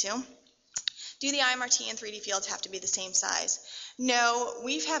feel free to. Do the IMRT and 3D fields have to be the same size? No,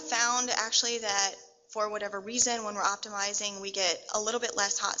 we have found actually that for whatever reason, when we're optimizing, we get a little bit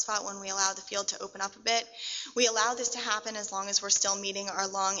less hotspot when we allow the field to open up a bit. We allow this to happen as long as we're still meeting our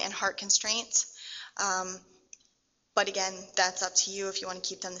lung and heart constraints. But again, that's up to you if you want to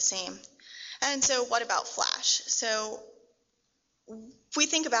keep them the same. And so what about flash? So if we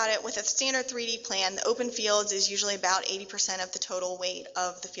think about it, with a standard 3D plan, the open fields is usually about 80% of the total weight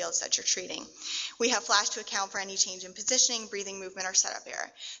of the fields that you're treating. We have flash to account for any change in positioning, breathing, movement, or setup error.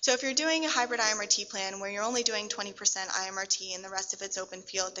 So if you're doing a hybrid IMRT plan where you're only doing 20% IMRT and the rest of it's open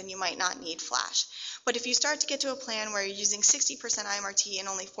field, then you might not need flash. But if you start to get to a plan where you're using 60% IMRT and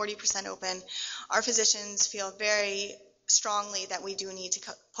only 40% open, our physicians feel very strongly that we do need to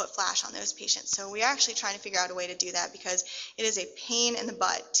put flash on those patients. So we are actually trying to figure out a way to do that because it is a pain in the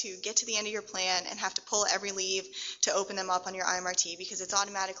butt to get to the end of your plan and have to pull every leaf to open them up on your IMRT because it's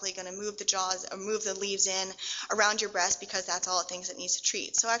automatically going to move the jaws or move the leaves in around your breast because that's all it thinks it needs to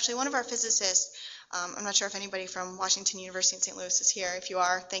treat. So actually one of our physicists, I'm not sure if anybody from Washington University in St. Louis is here. If you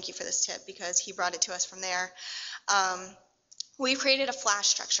are, thank you for this tip because he brought it to us from there. We've created a flash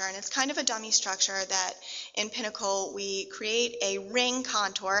structure, and it's kind of a dummy structure that in Pinnacle we create a ring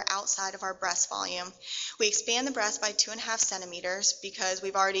contour outside of our breast volume. We expand the breast by 2.5 centimeters because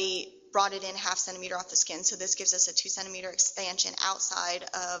we've already brought it in 0.5 centimeter off the skin, so this gives us a 2 centimeter expansion outside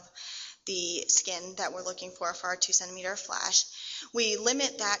of the skin that we're looking for our 2 centimeter flash. We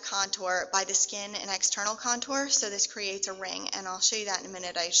limit that contour by the skin and external contour, so this creates a ring, and I'll show you that in a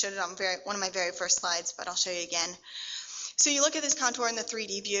minute. I showed it on one of my very first slides, but I'll show you again. So you look at this contour in the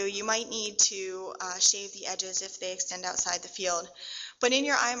 3D view, you might need to shave the edges if they extend outside the field. But in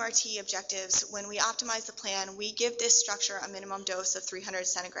your IMRT objectives, when we optimize the plan, we give this structure a minimum dose of 300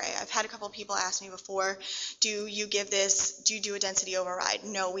 centigrade. I've had a couple of people ask me before, do you do a density override?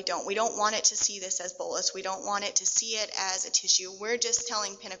 No, we don't. We don't want it to see this as bolus. We don't want it to see it as a tissue. We're just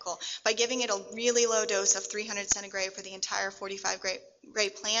telling Pinnacle, by giving it a really low dose of 300 centigrade for the entire 45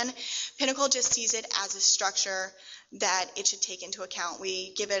 grade plan, Pinnacle just sees it as a structure that it should take into account.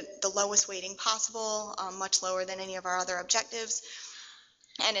 We give it the lowest weighting possible, much lower than any of our other objectives.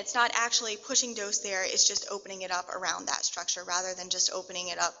 And it's not actually pushing dose there, it's just opening it up around that structure rather than just opening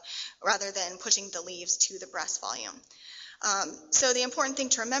it up, rather than pushing the leaves to the breast volume. So the important thing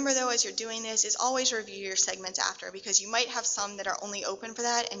to remember though as you're doing this is always review your segments after because you might have some that are only open for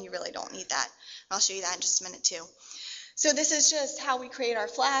that and you really don't need that. And I'll show you that in just a minute too. So this is just how we create our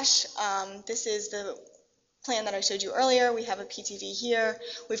flash. This is the plan that I showed you earlier. We have a PTV here.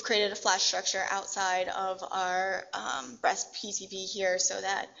 We've created a flash structure outside of our breast PTV here so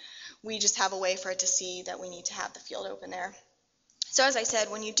that we just have a way for it to see that we need to have the field open there. So as I said,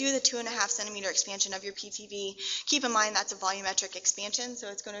 when you do the 2.5 centimeter expansion of your PTV, keep in mind that's a volumetric expansion, so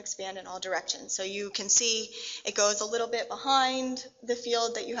it's going to expand in all directions. So you can see it goes a little bit behind the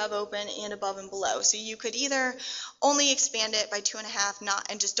field that you have open and above and below. So you could either only expand it by 2.5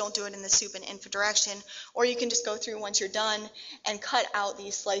 and just don't do it in the sup and infra direction, or you can just go through once you're done and cut out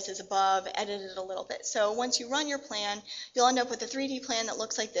these slices above, edit it a little bit. So once you run your plan, you'll end up with a 3D plan that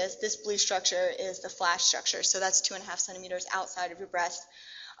looks like this. This blue structure is the flash structure, so that's 2.5 centimeters outside of your breast.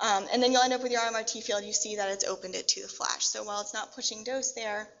 And then you'll end up with your IMRT field. You see that it's opened it to the flash. So while it's not pushing dose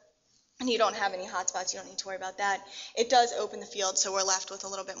there, and you don't have any hot spots, you don't need to worry about that. It does open the field, so we're left with a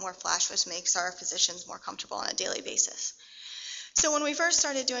little bit more flash, which makes our physicians more comfortable on a daily basis. So when we first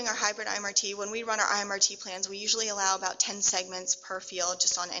started doing our hybrid IMRT, when we run our IMRT plans, we usually allow about 10 segments per field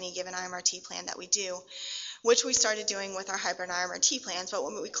just on any given IMRT plan that we do, which we started doing with our hybrid IMRT plans. But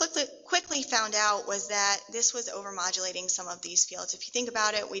what we quickly found out was that this was overmodulating some of these fields. If you think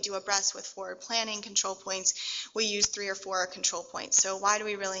about it, we do a breast with forward planning control points. We use 3 or 4 control points. So why do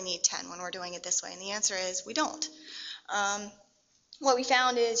we really need 10 when we're doing it this way? And the answer is we don't. what we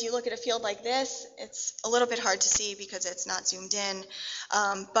found is you look at a field like this, it's a little bit hard to see because it's not zoomed in,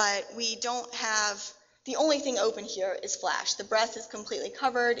 but we don't have, the only thing open here is flash. The breast is completely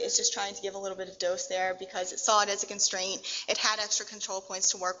covered. It's just trying to give a little bit of dose there because it saw it as a constraint. It had extra control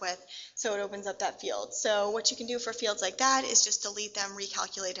points to work with, so it opens up that field. So what you can do for fields like that is just delete them,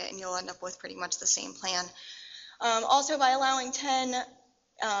 recalculate it, and you'll end up with pretty much the same plan. Also, by allowing 10,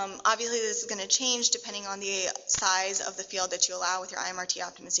 obviously this is going to change depending on the size of the field that you allow with your IMRT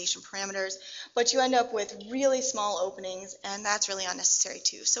optimization parameters, but you end up with really small openings, and that's really unnecessary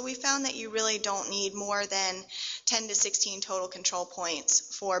too. So we found that you really don't need more than 10 to 16 total control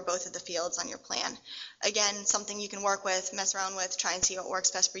points for both of the fields on your plan. Again, something you can work with, mess around with, try and see what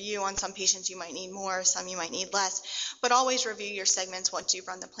works best for you. On some patients you might need more, some you might need less, but always review your segments once you've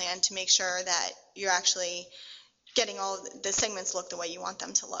run the plan to make sure that you're actually getting all the segments look the way you want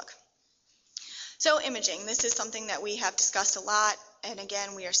them to look. So imaging, this is something that we have discussed a lot, and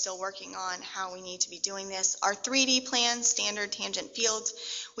again, we are still working on how we need to be doing this. Our 3D plans, standard tangent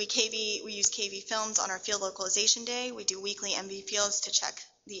fields, we use KV films on our field localization day. We do weekly MV fields to check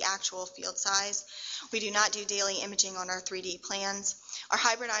the actual field size. We do not do daily imaging on our 3D plans. Our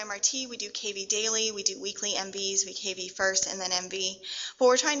hybrid IMRT, we do KV daily, we do weekly MVs, we KV first and then MV. But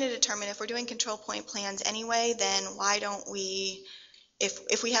we're trying to determine if we're doing control point plans anyway, then why don't we,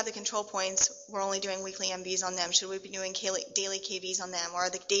 if we have the control points, we're only doing weekly MVs on them. Should we be doing daily KVs on them? Or are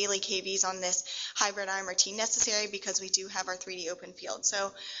the daily KVs on this hybrid IMRT necessary because we do have our 3D open field?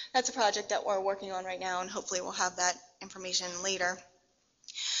 So that's a project that we're working on right now, and hopefully we'll have that information later.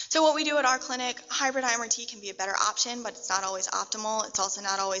 So what we do at our clinic, hybrid IMRT can be a better option, but it's not always optimal. It's also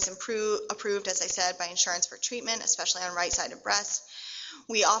not always approved, as I said, by insurance for treatment, especially on right-sided breasts.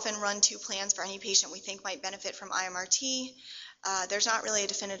 We often run 2 plans for any patient we think might benefit from IMRT. There's not really a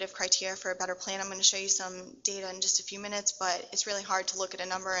definitive criteria for a better plan. I'm going to show you some data in just a few minutes, but it's really hard to look at a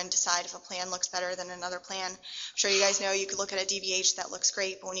number and decide if a plan looks better than another plan. I'm sure you guys know you could look at a DVH that looks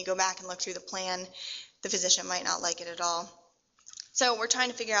great, but when you go back and look through the plan, the physician might not like it at all. So we're trying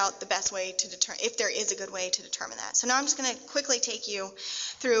to figure out the best way to determine, if there is a good way to determine that. So now I'm just going to quickly take you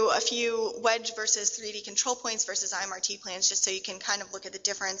through a few wedge versus 3D control points versus IMRT plans, just so you can kind of look at the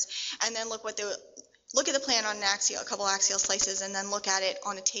difference, and then look at the plan on a couple axial slices, and then look at it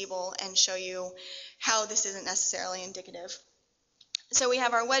on a table and show you how this isn't necessarily indicative. So we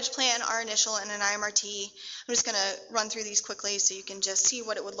have our wedge plan, our initial, and an IMRT. I'm just going to run through these quickly so you can just see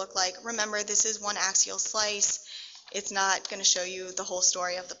what it would look like. Remember, this is one axial slice. It's not going to show you the whole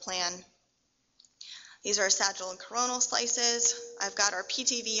story of the plan. These are sagittal and coronal slices. I've got our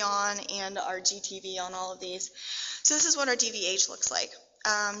PTV on and our GTV on all of these. So this is what our DVH looks like.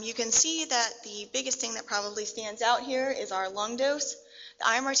 You can see that the biggest thing that probably stands out here is our lung dose. The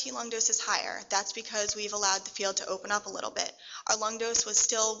IMRT lung dose is higher. That's because we've allowed the field to open up a little bit. Our lung dose was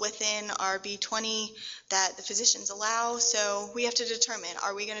still within our B20 that the physicians allow, so we have to determine,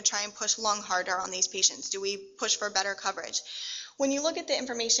 are we going to try and push lung harder on these patients? Do we push for better coverage? When you look at the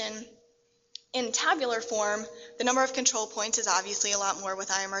information in tabular form, the number of control points is obviously a lot more with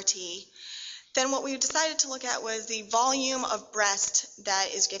IMRT. Then what we decided to look at was the volume of breast that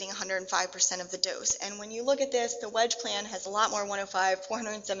is getting 105% of the dose. And when you look at this, the wedge plan has a lot more 105,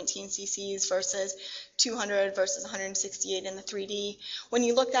 417 cc's versus 200 versus 168 in the 3D. When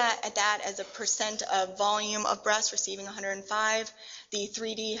you look at that as a percent of volume of breast receiving 105, the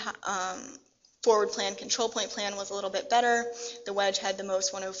 3D forward plan, control point plan was a little bit better. The wedge had the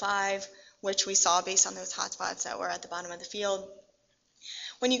most 105, which we saw based on those hotspots that were at the bottom of the field.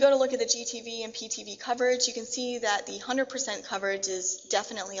 When you go to look at the GTV and PTV coverage, you can see that the 100% coverage is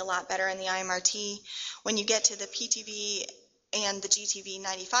definitely a lot better in the IMRT. When you get to the PTV and the GTV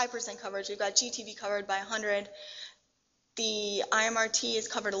 95% coverage, we've got GTV covered by 100. The IMRT is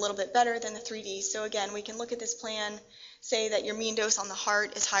covered a little bit better than the 3D. So again, we can look at this plan, say that your mean dose on the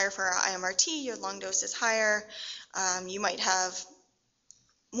heart is higher for our IMRT, your lung dose is higher. You might have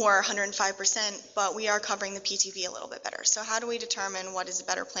more 105%, but we are covering the PTV a little bit better. So how do we determine what is a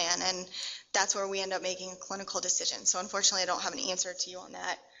better plan? And that's where we end up making a clinical decision. So unfortunately, I don't have an answer to you on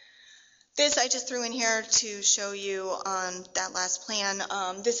that. This I just threw in here to show you on that last plan.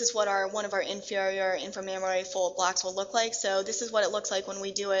 This is what one of our inferior inframammary fold blocks will look like. So this is what it looks like when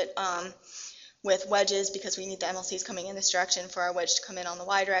we do it with wedges, because we need the MLCs coming in this direction for our wedge to come in on the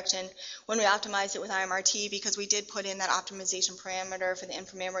Y direction. When we optimize it with IMRT, because we did put in that optimization parameter for the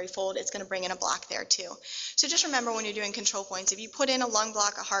inframammary fold, it's going to bring in a block there too. So just remember, when you're doing control points, if you put in a lung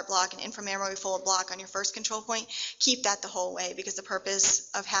block, a heart block, an inframammary fold block on your first control point, keep that the whole way, because the purpose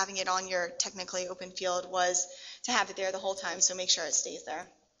of having it on your technically open field was to have it there the whole time, so make sure it stays there.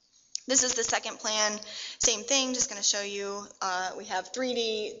 This is the second plan, same thing, just going to show you, we have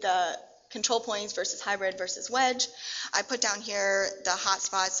 3D, the control points versus hybrid versus wedge. I put down here the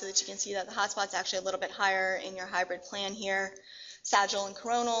hotspots so that you can see that the hotspot's actually a little bit higher in your hybrid plan here, sagittal and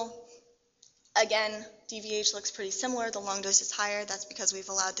coronal. Again, DVH looks pretty similar. The lung dose is higher. That's because we've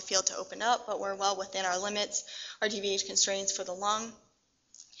allowed the field to open up, but we're well within our limits, our DVH constraints for the lung.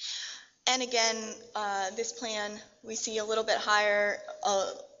 And again, this plan, we see a little bit higher,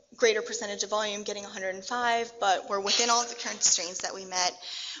 greater percentage of volume, getting 105, but we're within all the constraints that we met.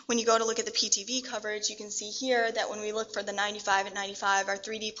 When you go to look at the PTV coverage, you can see here that when we look for the 95 at 95, our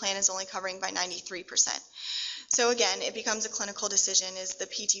 3D plan is only covering by 93%. So again, it becomes a clinical decision. Is the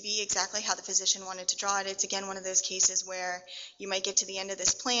PTV exactly how the physician wanted to draw it? It's again one of those cases where you might get to the end of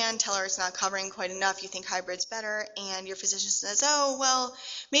this plan, tell her it's not covering quite enough, you think hybrid's better, and your physician says, oh, well,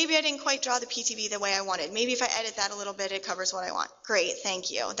 maybe I didn't quite draw the PTV the way I wanted. Maybe if I edit that a little bit, it covers what I want. Great,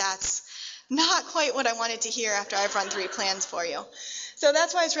 thank you. That's not quite what I wanted to hear after I've run 3 plans for you. So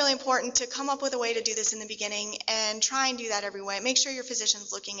that's why it's really important to come up with a way to do this in the beginning and try and do that every way. Make sure your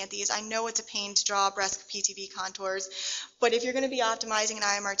physician's looking at these. I know it's a pain to draw breast PTV contours, but if you're going to be optimizing an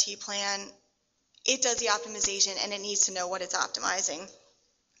IMRT plan, it does the optimization and it needs to know what it's optimizing.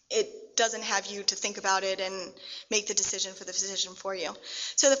 It doesn't have you to think about it and make the decision for the physician for you.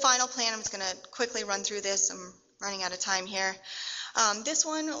 So the final plan, I'm just going to quickly run through this. I'm running out of time here. This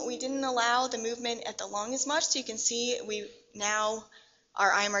one, we didn't allow the movement at the lung as much, so you can see our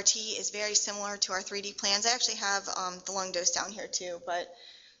IMRT is very similar to our 3D plans. I actually have the lung dose down here too, but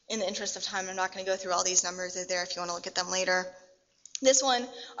in the interest of time, I'm not going to go through all these numbers. They're there if you want to look at them later. This one,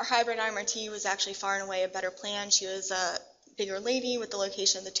 our hybrid IMRT was actually far and away a better plan. She was a bigger lady with the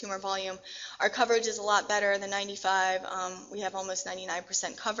location of the tumor volume. Our coverage is a lot better than 95. We have almost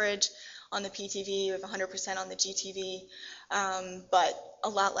 99% coverage on the PTV. We have 100% on the GTV, but a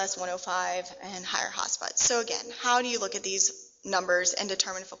lot less 105 and higher hotspots. So again, how do you look at these numbers and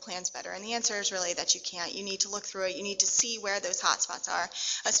determine if a plan's better? And the answer is really that you can't. You need to look through it. You need to see where those hotspots are,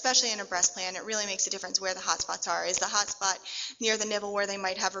 especially in a breast plan. It really makes a difference where the hotspots are. Is the hotspot near the nipple where they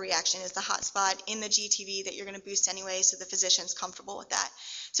might have a reaction? Is the hotspot in the GTV that you're going to boost anyway so the physician's comfortable with that?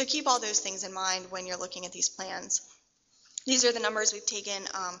 So keep all those things in mind when you're looking at these plans. These are the numbers we've taken.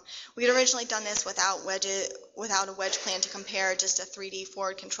 We had originally done this without a wedge plan to compare, just a 3D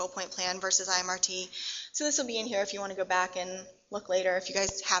forward control point plan versus IMRT. So this will be in here if you want to go back and look later, if you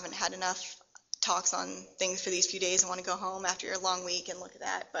guys haven't had enough talks on things for these few days and want to go home after your long week and look at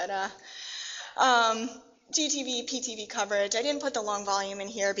that. But GTV, PTV coverage, I didn't put the lung volume in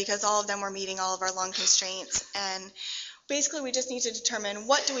here because all of them were meeting all of our lung constraints. And basically, we just need to determine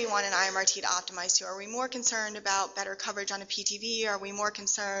what do we want an IMRT to optimize to. Are we more concerned about better coverage on a PTV? Are we more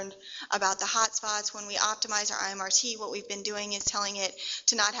concerned about the hotspots? When we optimize our IMRT, what we've been doing is telling it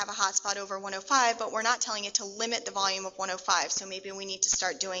to not have a hotspot over 105, but we're not telling it to limit the volume of 105, so maybe we need to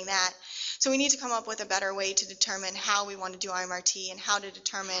start doing that. So we need to come up with a better way to determine how we want to do IMRT and how to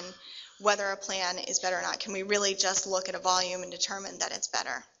determine whether a plan is better or not. Can we really just look at a volume and determine that it's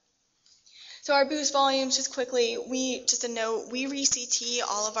better? So our boost volumes, just quickly, just a note, we re-CT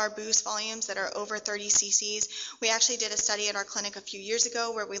all of our boost volumes that are over 30 cc's. We actually did a study at our clinic a few years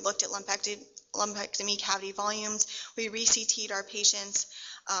ago where we looked at lumpectomy cavity volumes. We re-CT'd our patients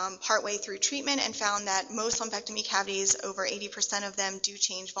partway through treatment and found that most lumpectomy cavities, over 80% of them, do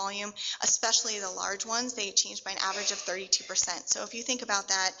change volume, especially the large ones. They change by an average of 32%. So if you think about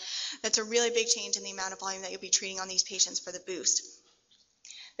that, that's a really big change in the amount of volume that you'll be treating on these patients for the boost.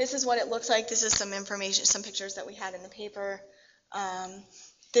 This is what it looks like. This is some information, some pictures that we had in the paper.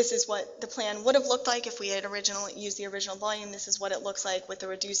 This is what the plan would have looked like if we had used the original volume. This is what it looks like with the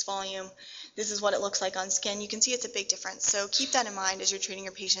reduced volume. This is what it looks like on skin. You can see it's a big difference. So keep that in mind as you're treating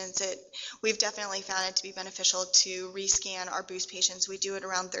your patients. We've definitely found it to be beneficial to rescan our boost patients. We do it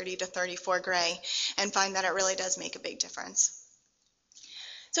around 30 to 34 gray and find that it really does make a big difference.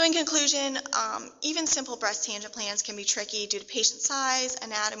 So in conclusion, even simple breast tangent plans can be tricky due to patient size,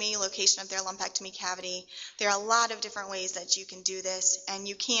 anatomy, location of their lumpectomy cavity. There are a lot of different ways that you can do this, and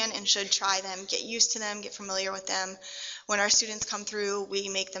you can and should try them, get used to them, get familiar with them. When our students come through, we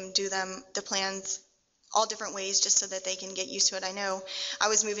make them do the plans all different ways just so that they can get used to it. I know I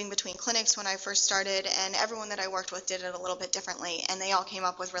was moving between clinics when I first started, and everyone that I worked with did it a little bit differently, and they all came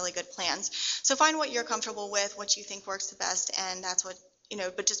up with really good plans. So find what you're comfortable with, what you think works the best, and that's what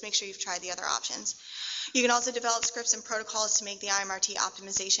but just make sure you've tried the other options. You can also develop scripts and protocols to make the IMRT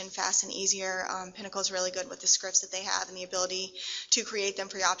optimization fast and easier. Pinnacle is really good with the scripts that they have and the ability to create them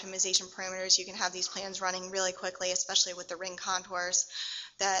for your optimization parameters. You can have these plans running really quickly, especially with the ring contours,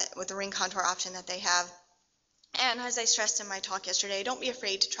 with the ring contour option that they have. And as I stressed in my talk yesterday, don't be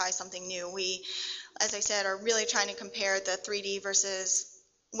afraid to try something new. We, as I said, are really trying to compare the 3D versus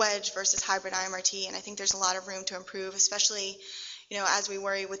wedge versus hybrid IMRT, and I think there's a lot of room to improve, especially, as we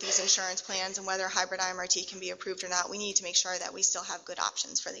worry with these insurance plans and whether hybrid IMRT can be approved or not. We need to make sure that we still have good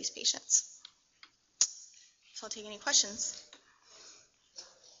options for these patients. So I'll take any questions.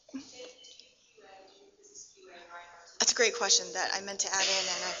 That's a great question that I meant to add in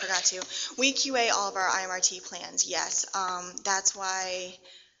and I forgot to. We QA all of our IMRT plans, yes. That's why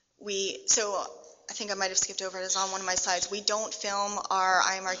so I think I might have skipped over it. It's on one of my slides. We don't film our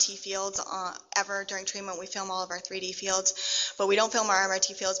IMRT fields ever during treatment. We film all of our 3D fields, but we don't film our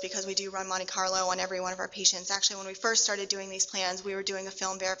IMRT fields because we do run Monte Carlo on every one of our patients. Actually, when we first started doing these plans, we were doing a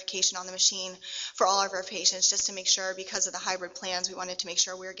film verification on the machine for all of our patients just to make sure, because of the hybrid plans, we wanted to make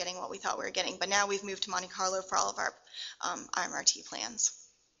sure we were getting what we thought we were getting. But now we've moved to Monte Carlo for all of our IMRT plans.